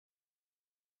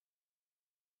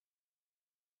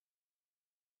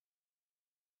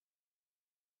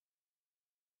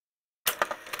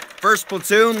First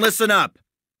platoon, listen up.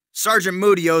 Sergeant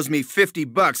Moody owes me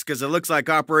 $50 because it looks like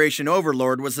Operation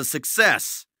Overlord was a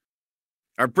success.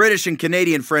 Our British and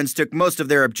Canadian friends took most of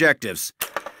their objectives.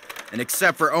 And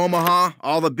except for Omaha,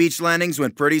 all the beach landings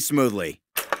went pretty smoothly.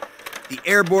 The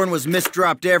airborne was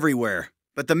misdropped everywhere,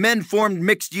 but the men formed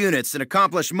mixed units and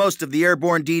accomplished most of the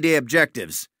airborne D-Day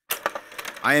objectives.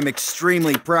 I am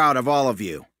extremely proud of all of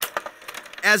you.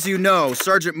 As you know,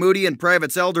 Sergeant Moody and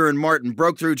Privates Elder and Martin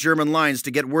broke through German lines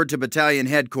to get word to battalion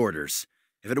headquarters.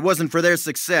 If it wasn't for their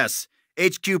success,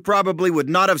 HQ probably would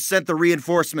not have sent the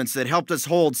reinforcements that helped us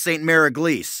hold St.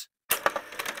 Mary-Glise.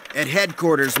 At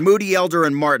headquarters, Moody, Elder,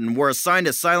 and Martin were assigned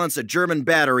to silence a German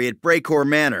battery at Brecourt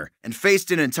Manor and faced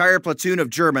an entire platoon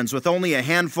of Germans with only a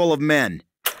handful of men.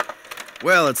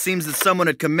 Well, it seems that someone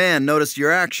at command noticed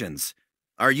your actions.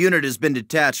 Our unit has been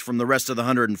detached from the rest of the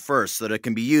 101st so that it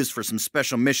can be used for some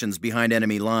special missions behind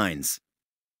enemy lines.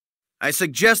 I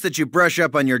suggest that you brush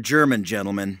up on your German,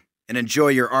 gentlemen, and enjoy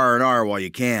your R&R while you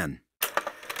can.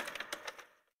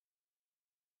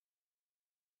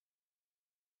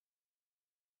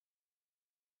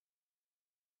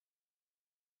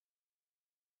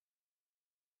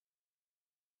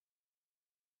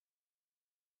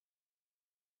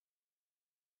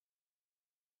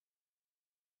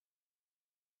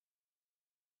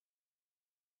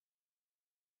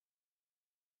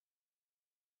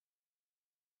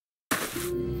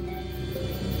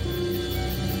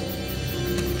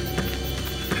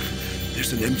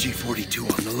 There's an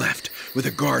MG-42 on the left, with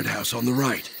a guardhouse on the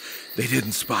right. They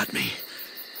didn't spot me.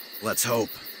 Let's hope.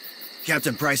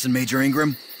 Captain Price and Major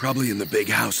Ingram? Probably in the big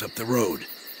house up the road.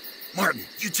 Martin,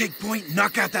 you take point and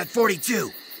knock out that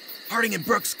 42. Harding and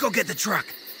Brooks, go get the truck.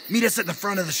 Meet us at the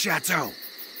front of the Chateau.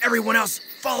 Everyone else,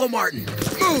 follow Martin.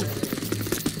 Move!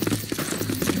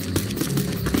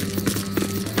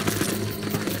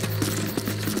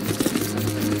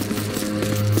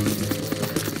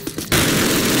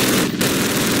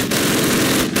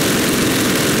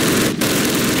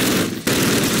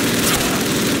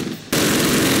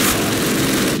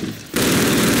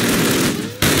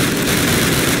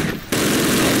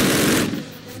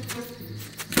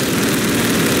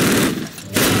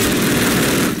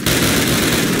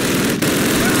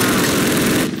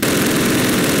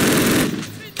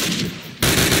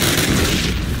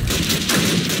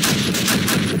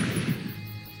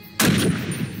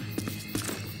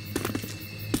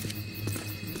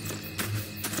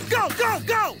 Go, go,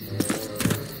 go!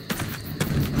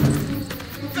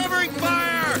 Covering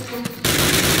fire!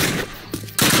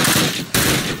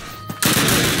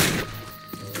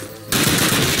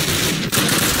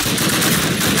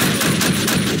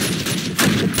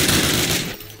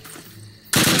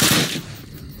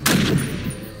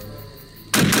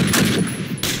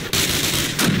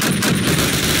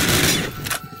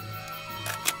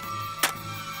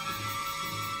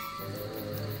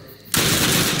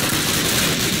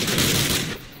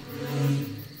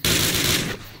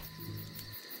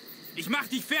 Ich mach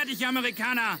dich fertig,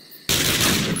 Amerikaner!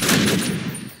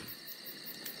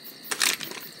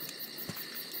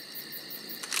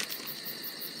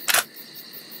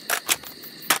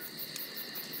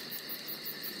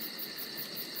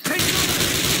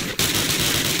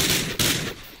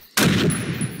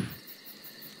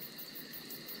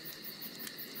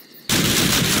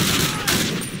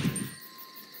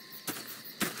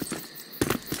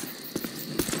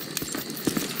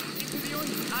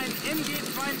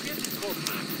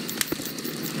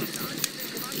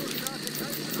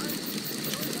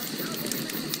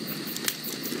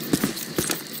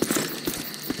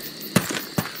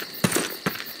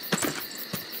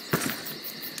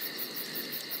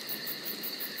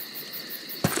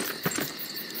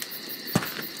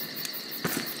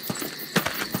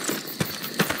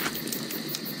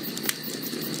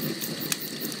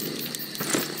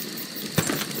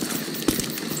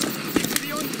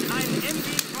 Ein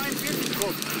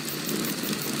MG-42-Trupp.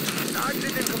 Sagen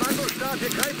Sie dem Kommandostab, wir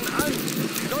greifen an.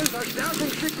 Sie sollen Verstärkung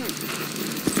schicken.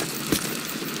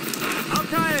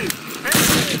 Aufteilen!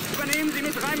 Fest! Übernehmen Sie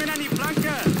mit 3 Männern die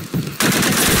Flanke!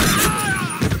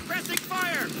 Pressing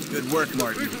fire! Good work,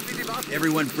 Martin.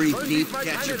 Everyone breathe deep,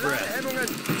 catch your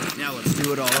breath. Now let's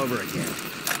do it all over again.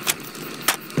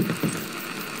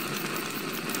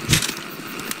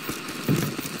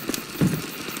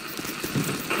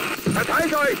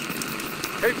 Verteilt euch!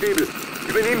 Feldwebel,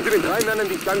 übernehmen Sie den 3 Männern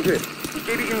die Flanke. Ich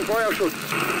gebe Ihnen Feuerschutz.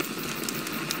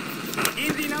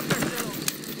 Gehen Sie in Abwehrstellung!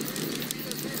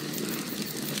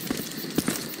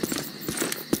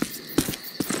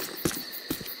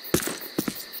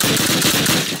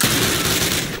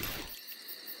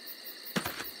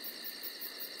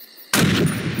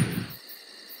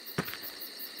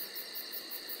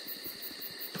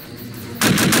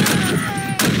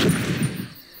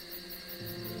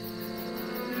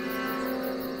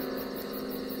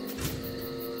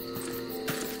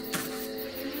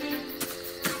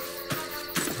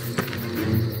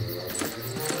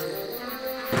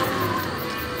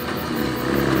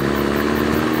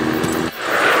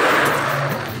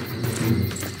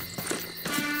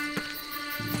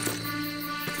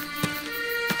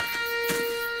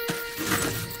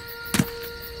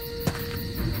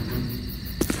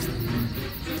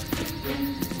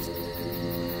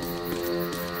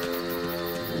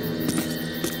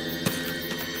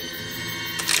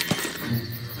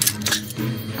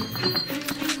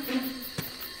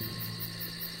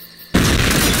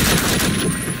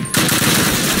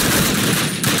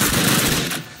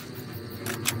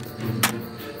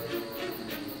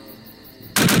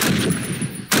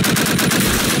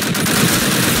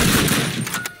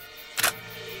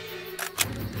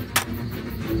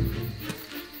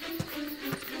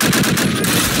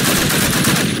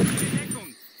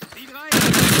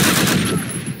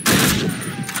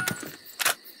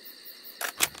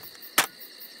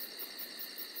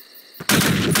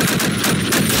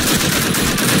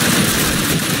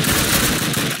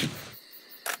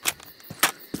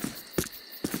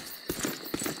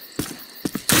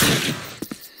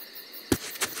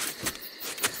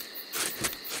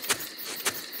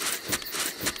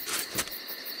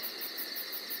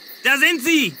 sind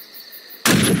sie?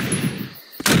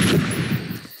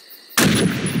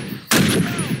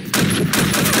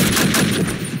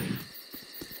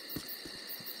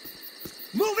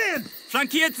 Move in!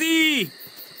 Flankiert sie!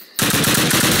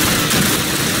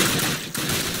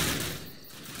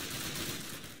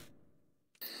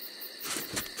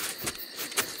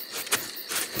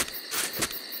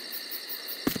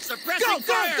 Suppressing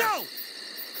fire! Go!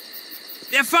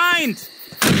 Der Feind!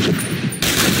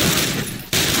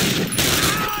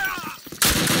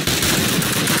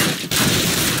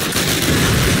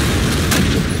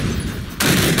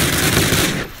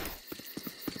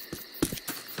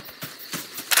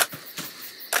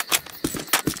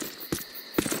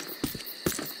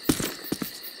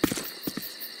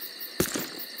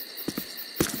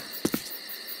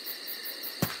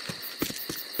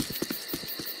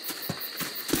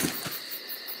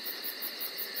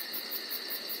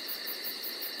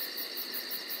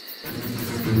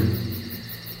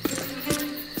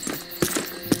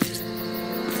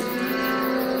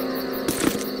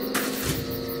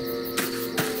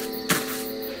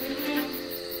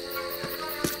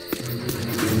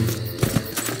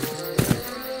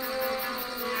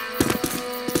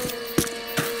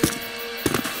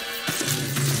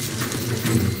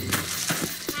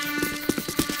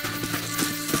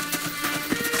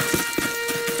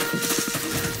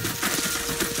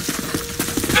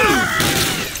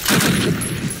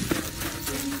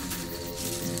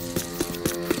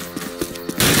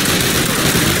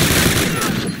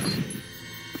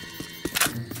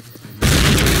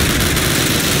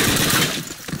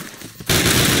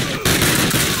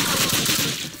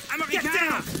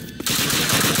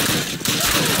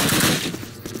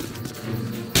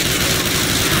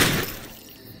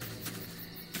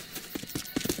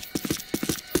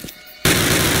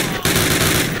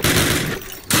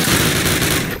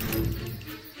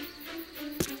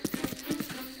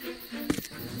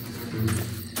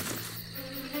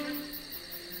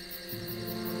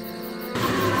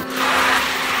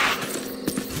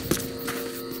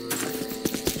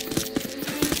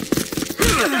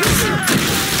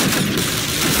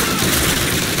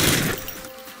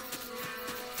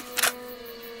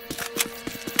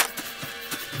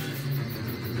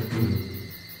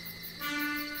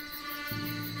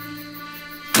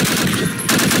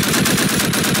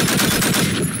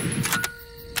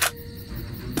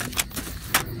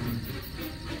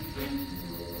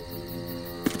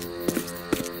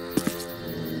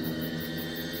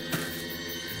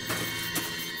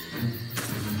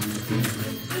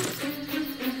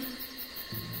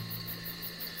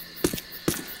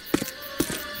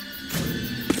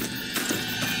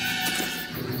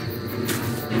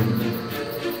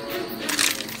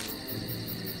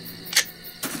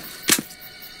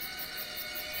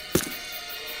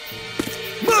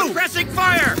 Suppressing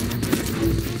fire!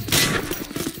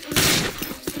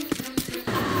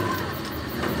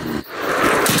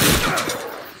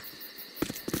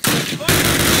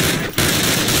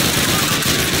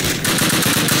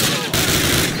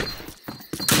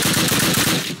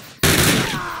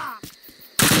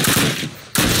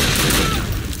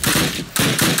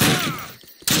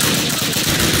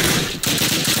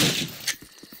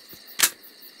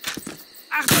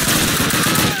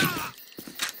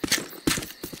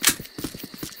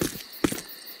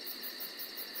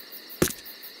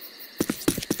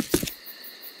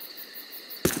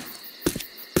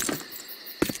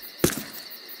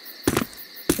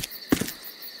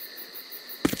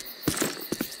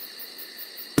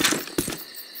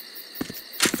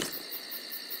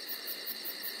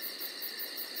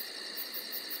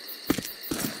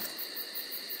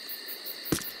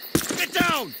 Get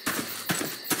down!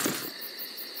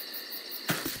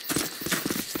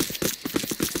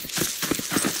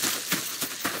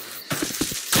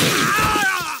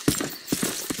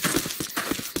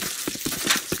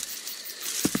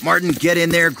 Martin, get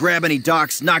in there, grab any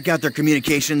docs, knock out their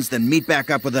communications, then meet back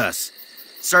up with us.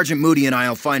 Sergeant Moody and I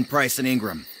will find Price and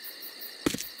Ingram.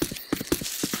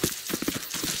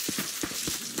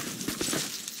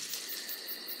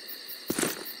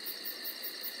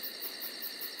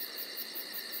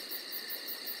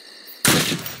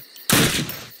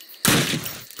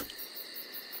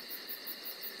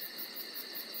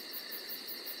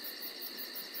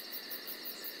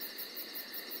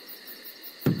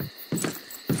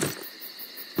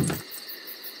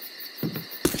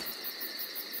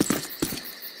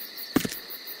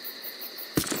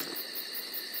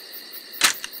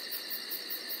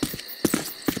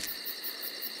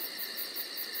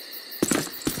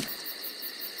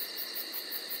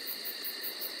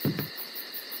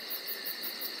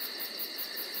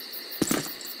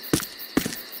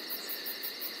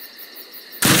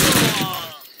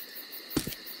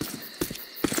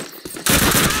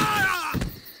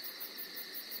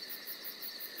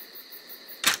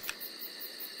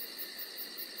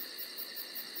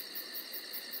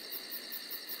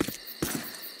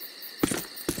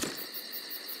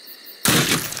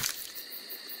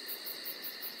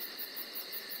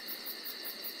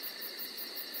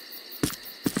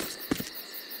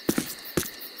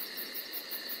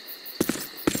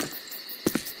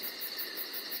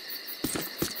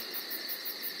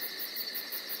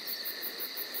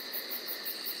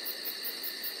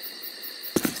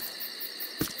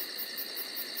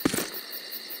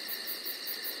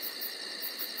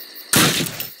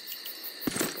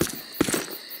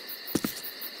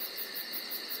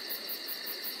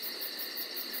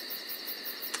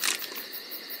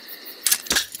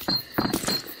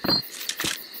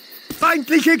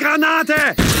 Feindliche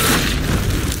Granate!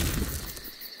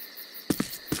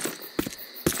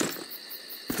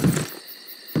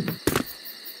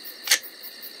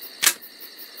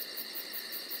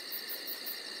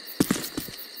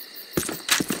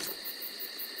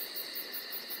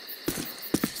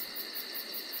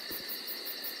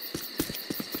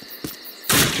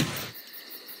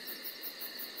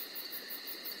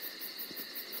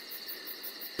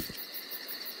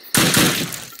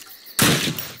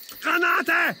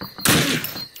 Granate!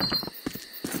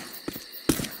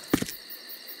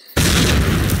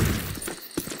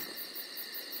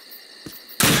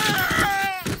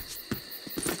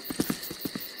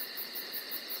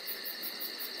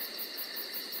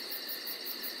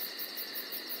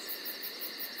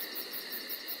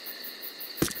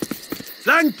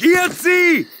 Flankiert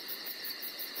sie!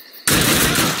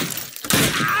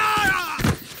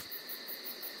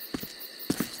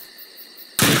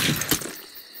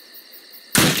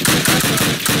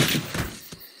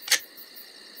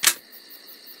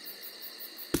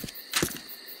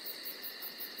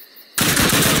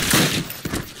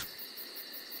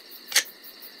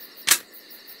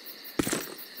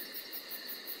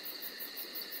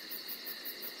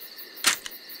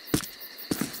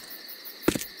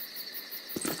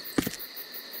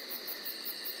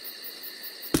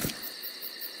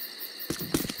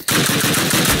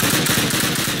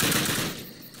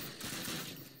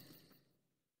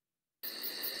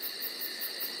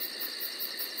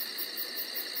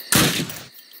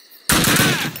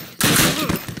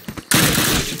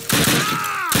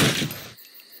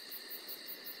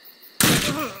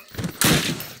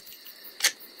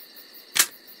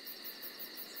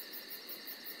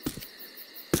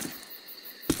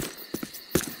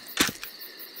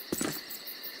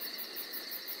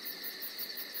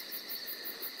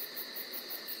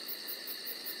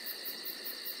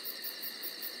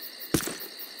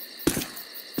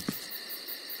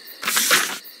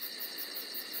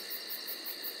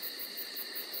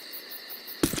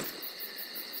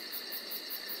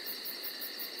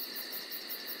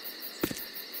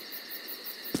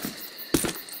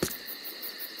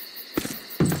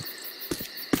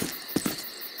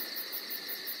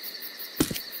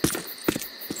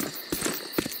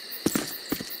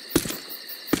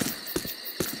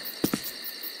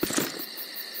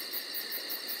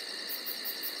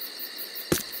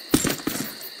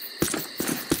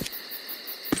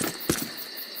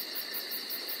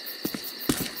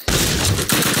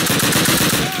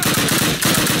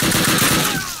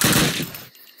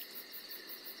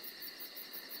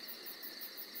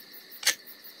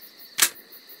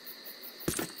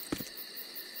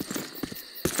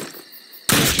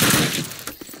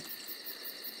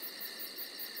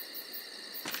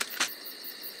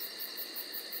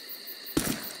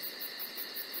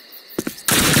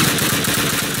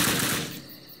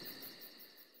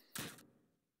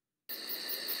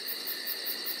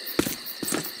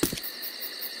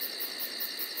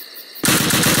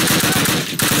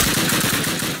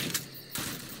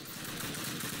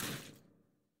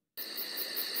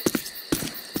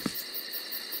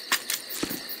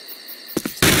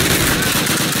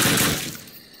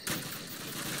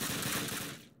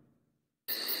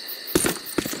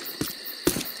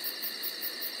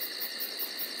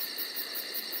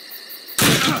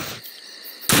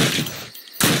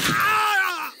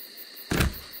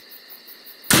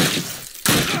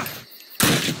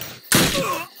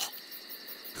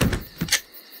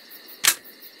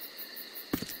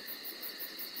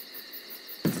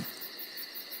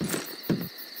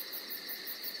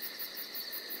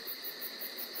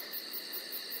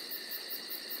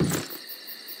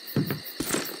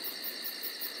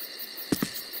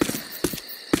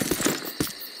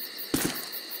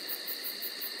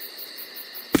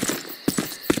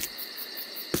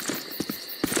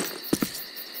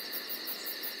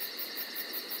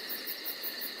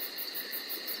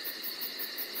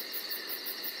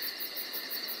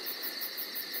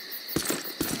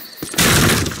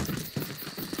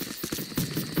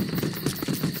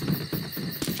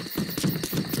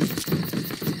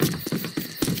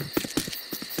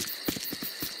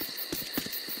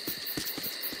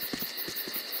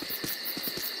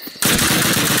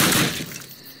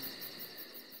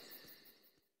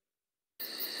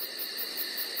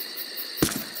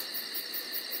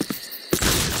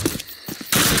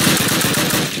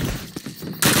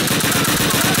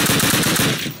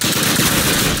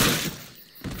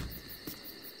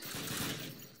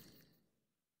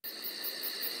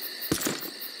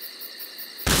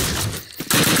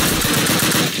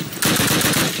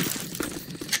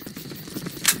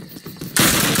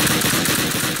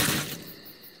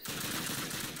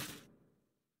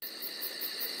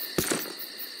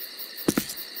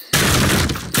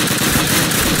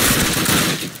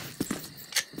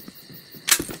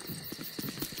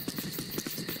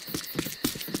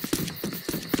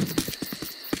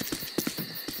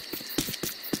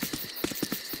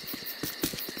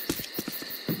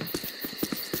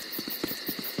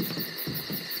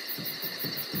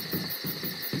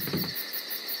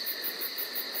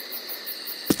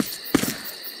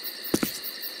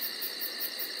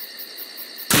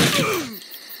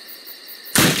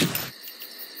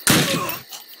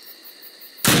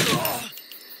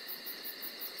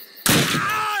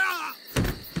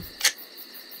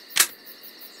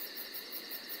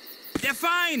 Der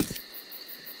Feind!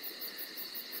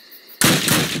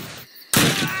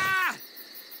 Ah!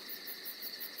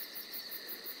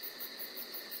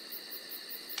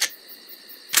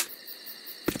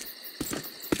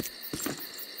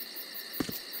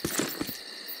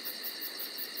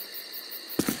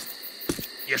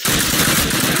 Yes.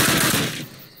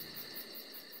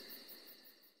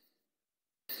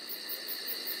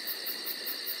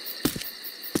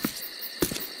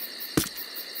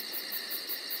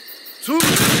 Zum...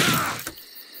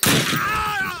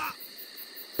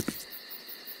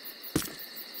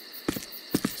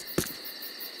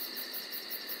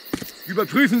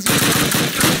 Überprüfen Sie...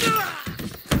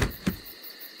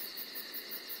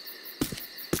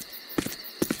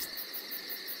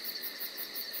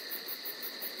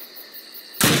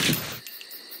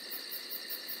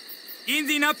 Gehen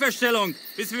Sie in Abwehrstellung,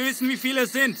 bis wir wissen, wie viele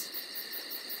es sind.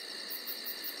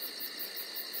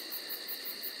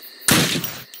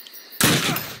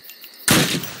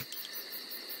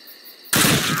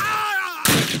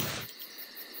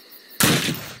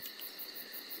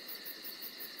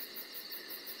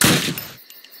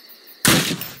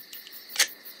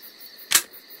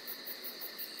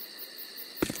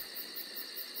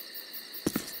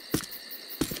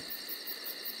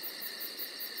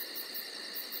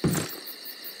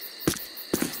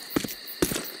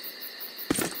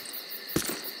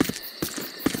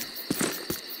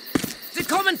 Sie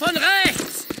kommen von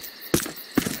rechts!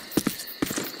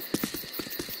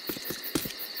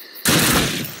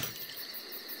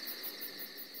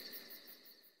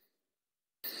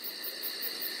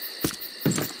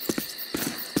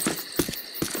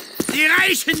 Die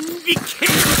reichen wie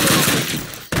Kinder!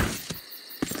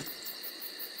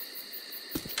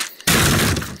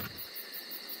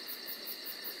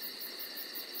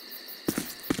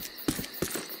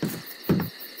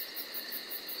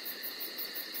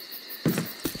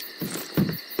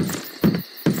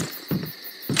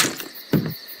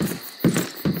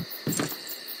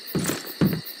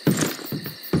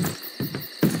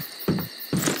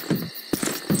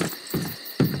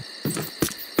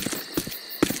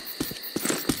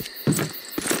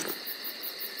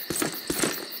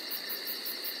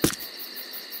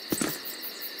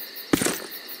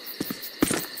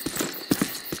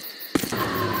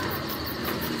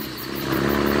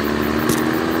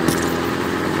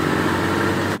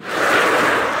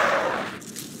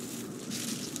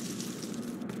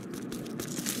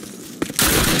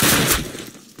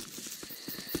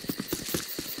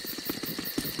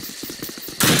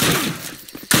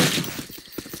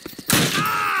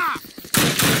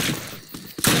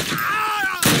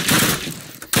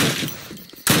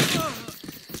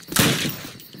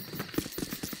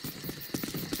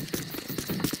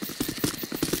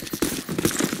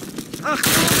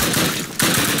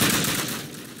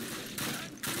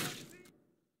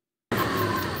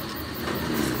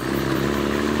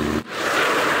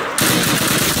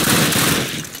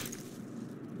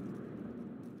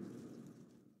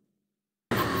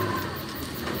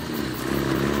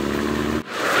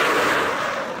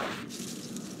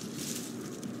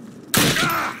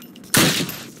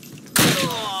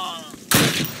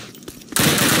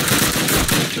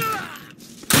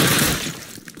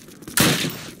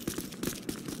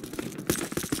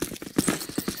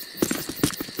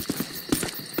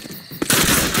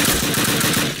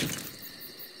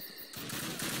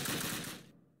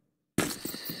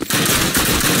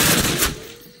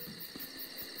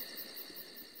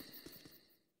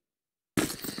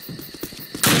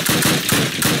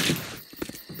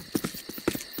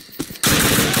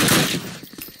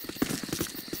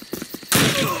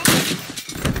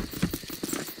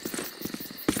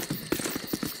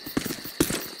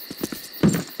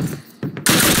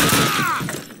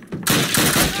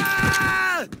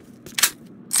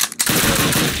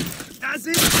 Da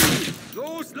sind sie!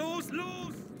 Los, los,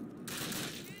 los!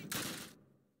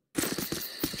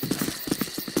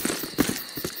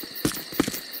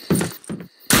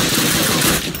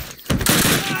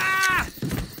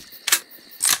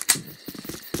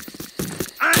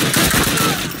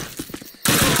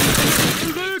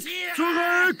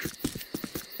 Zurück!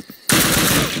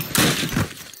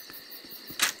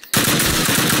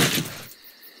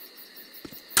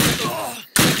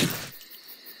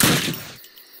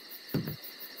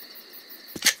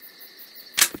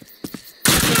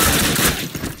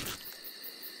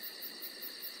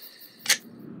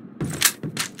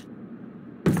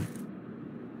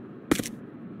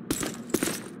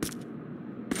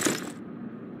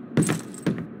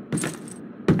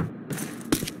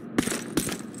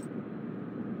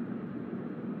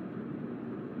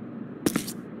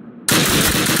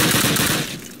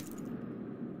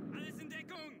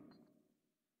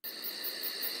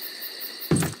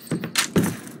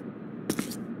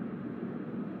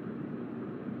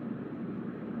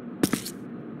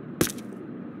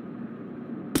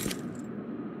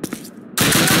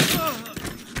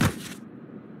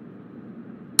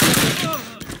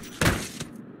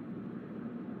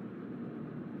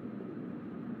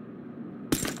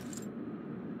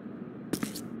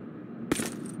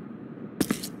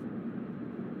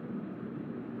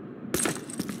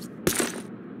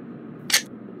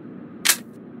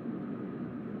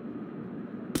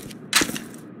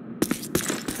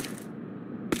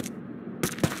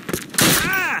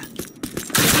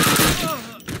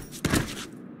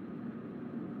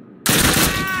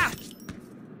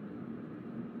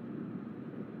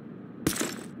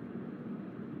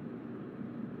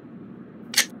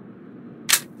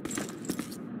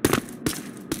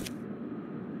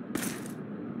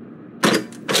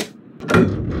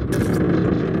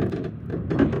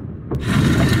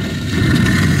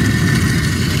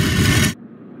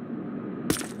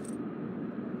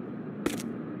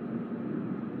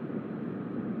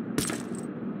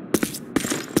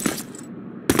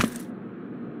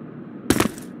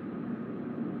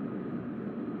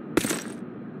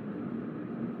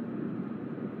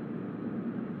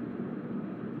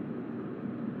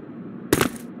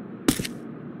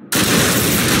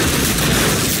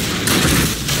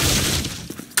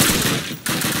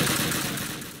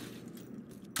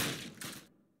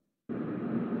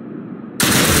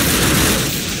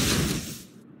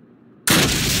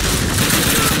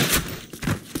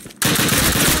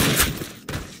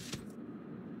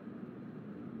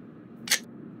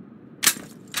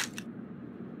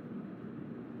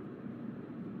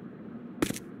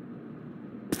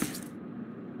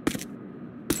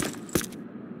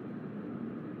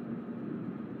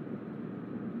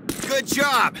 Good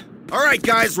job! All right,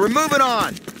 guys, we're moving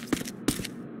on!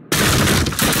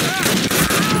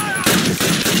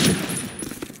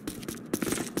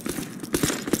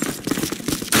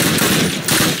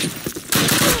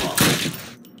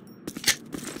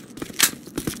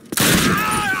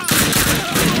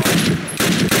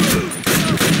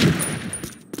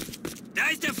 Da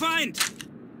ist der Feind!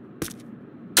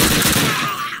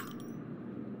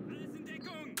 Alles in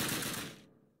Deckung!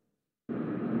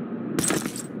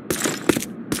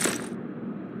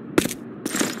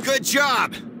 Good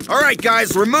job! All right,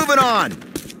 guys, we're moving on!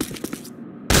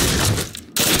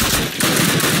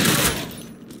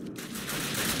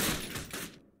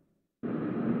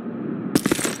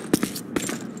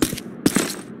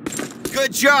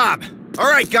 Good job! All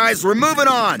right, guys, we're moving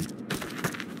on!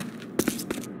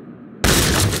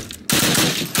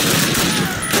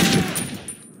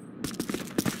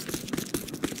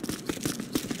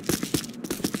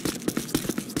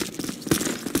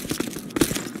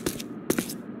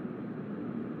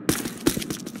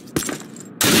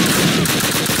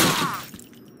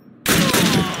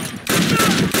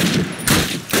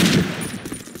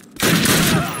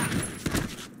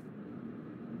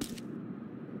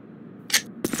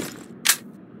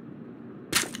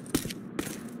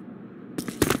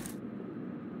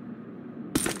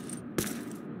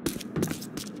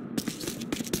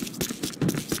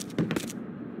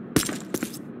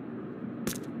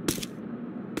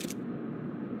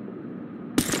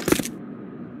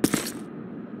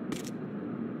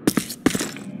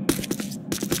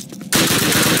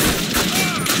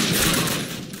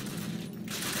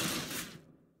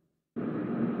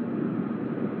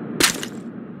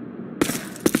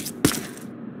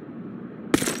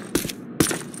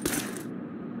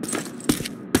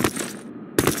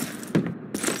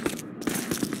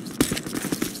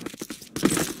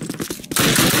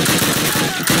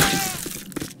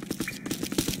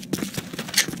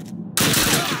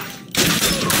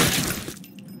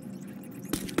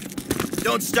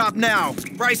 Don't stop now.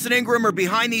 Bryce and Ingram are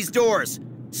behind these doors.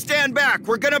 Stand back.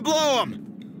 We're gonna blow them.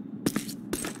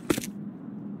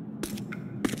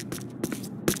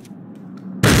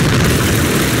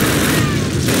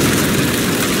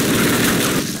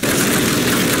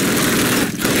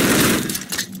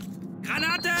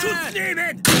 Granate! Schutz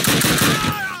nehmen!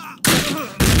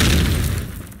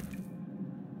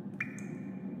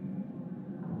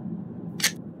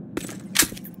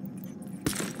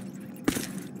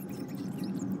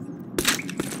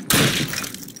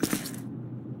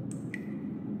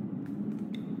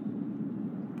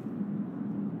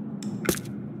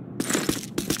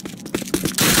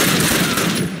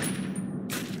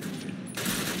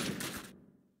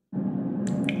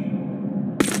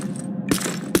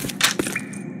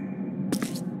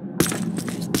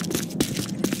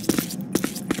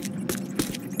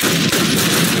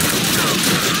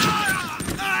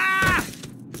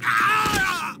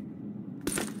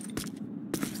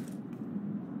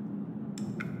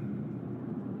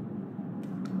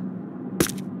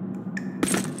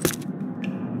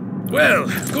 Well,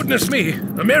 goodness me,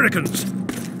 Americans.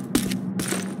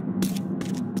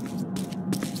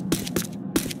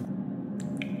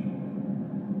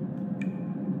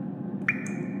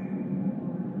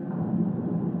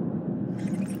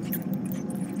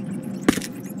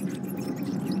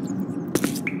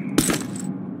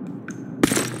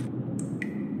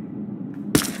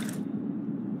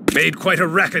 Made quite a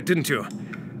racket, didn't you?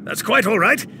 That's quite all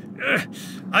right.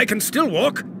 I can still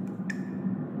walk.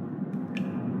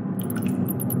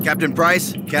 Captain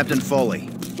Price, Captain Foley.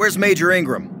 Where's Major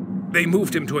Ingram? They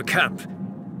moved him to a camp.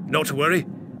 Not to worry.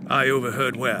 I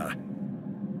overheard where.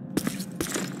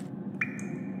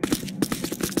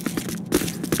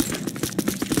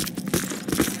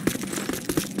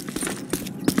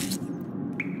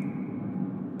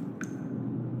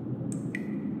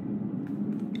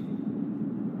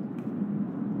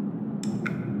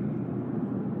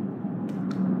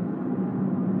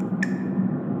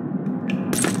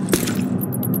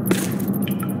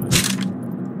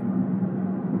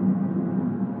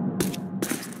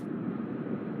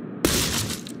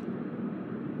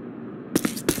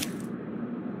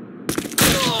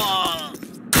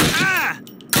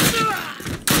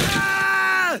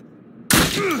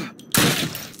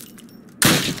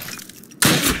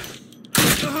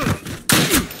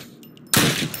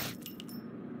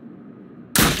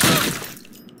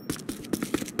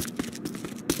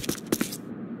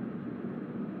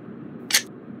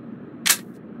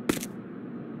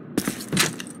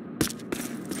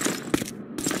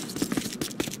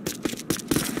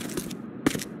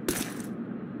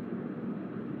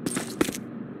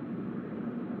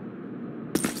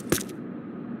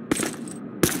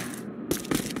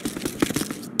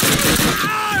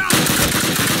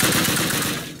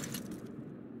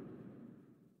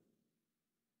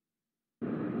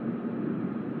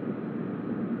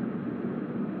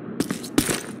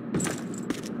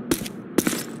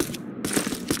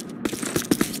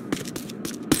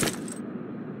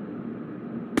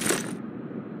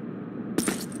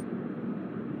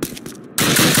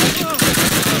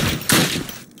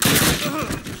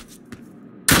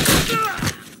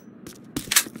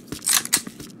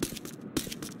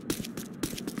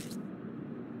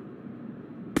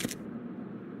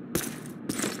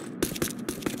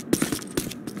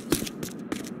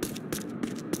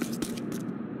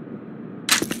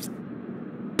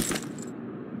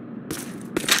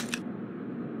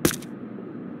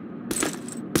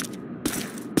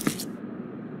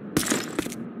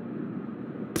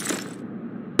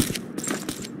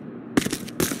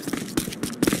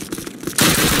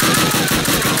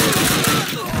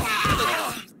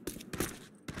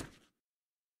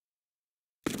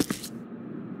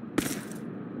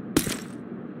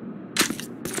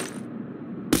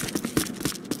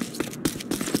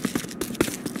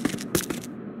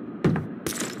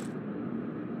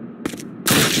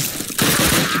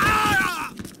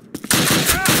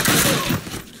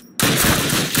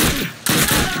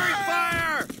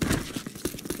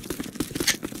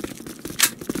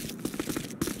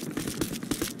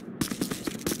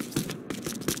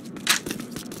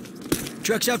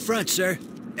 Truck's out front, sir.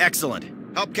 Excellent.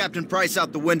 Help Captain Price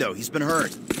out the window. He's been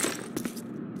hurt.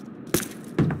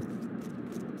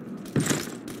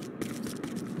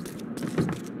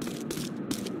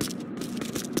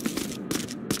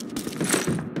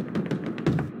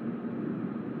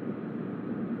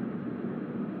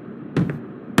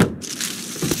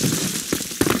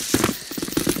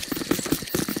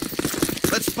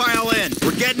 Let's pile in.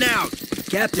 We're getting out.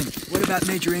 Captain, what about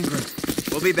Major Ingram?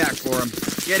 We'll be back for him.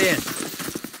 Get in.